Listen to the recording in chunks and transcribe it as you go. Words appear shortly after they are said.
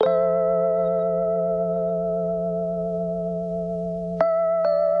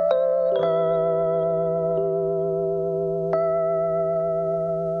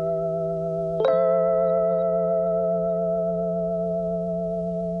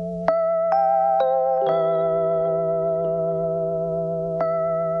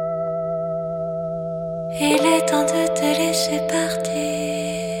laisser partir.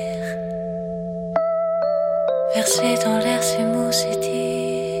 Verser dans l'air ces mots, ces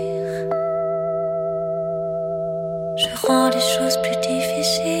dires. Je rends les choses plus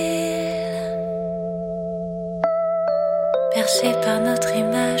difficiles. Bercé par notre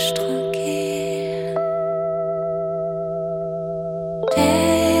image tranquille.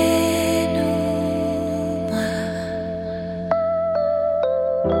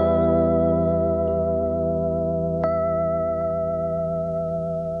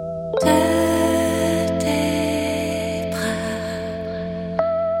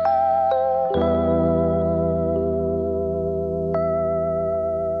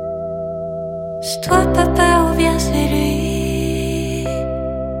 C'est toi papa ou bien c'est lui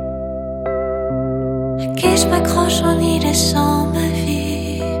à qui je m'accroche en y laissant ma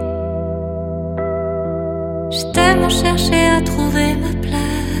vie. J'ai tellement cherché à trouver ma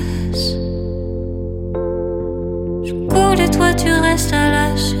place. Je coule et toi tu restes à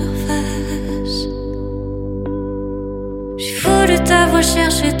la surface. J'ai voulu t'avoir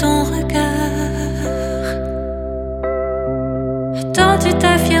cherché ton regard. Attendu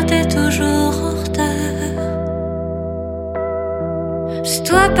ta fierté toujours en retard. C'est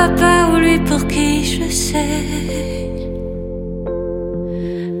toi papa ou lui pour qui je saigne.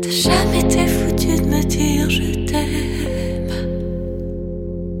 T'as jamais été foutu de me dire je t'aime.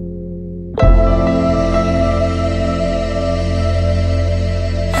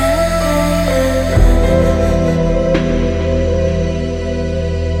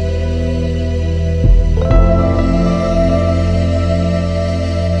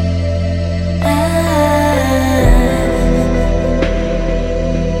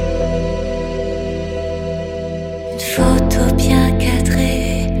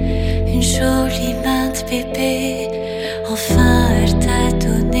 Bébé, enfin elle t'a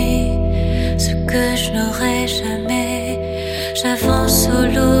donné ce que je n'aurais jamais. J'avance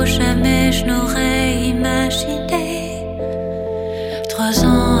solo, jamais je n'aurais imaginé. 3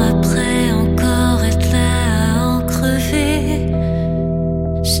 ans après, encore être là à en crever.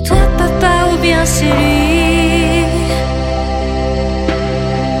 C'est toi papa ou bien c'est lui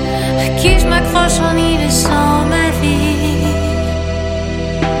à qui je m'accroche en y laissant ma vie.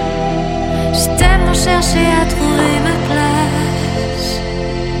 J'ai tellement cherché à trouver ma place.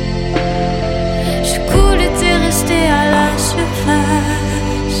 Je coule et t'es resté à la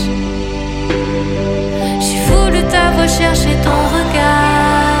surface. J'ai voulu t'avoir cherché ton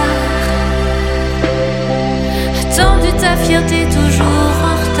regard. Attendu ta fierté toujours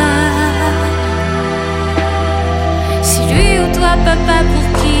en retard. C'est lui ou toi papa pour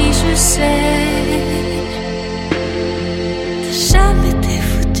qui je sais.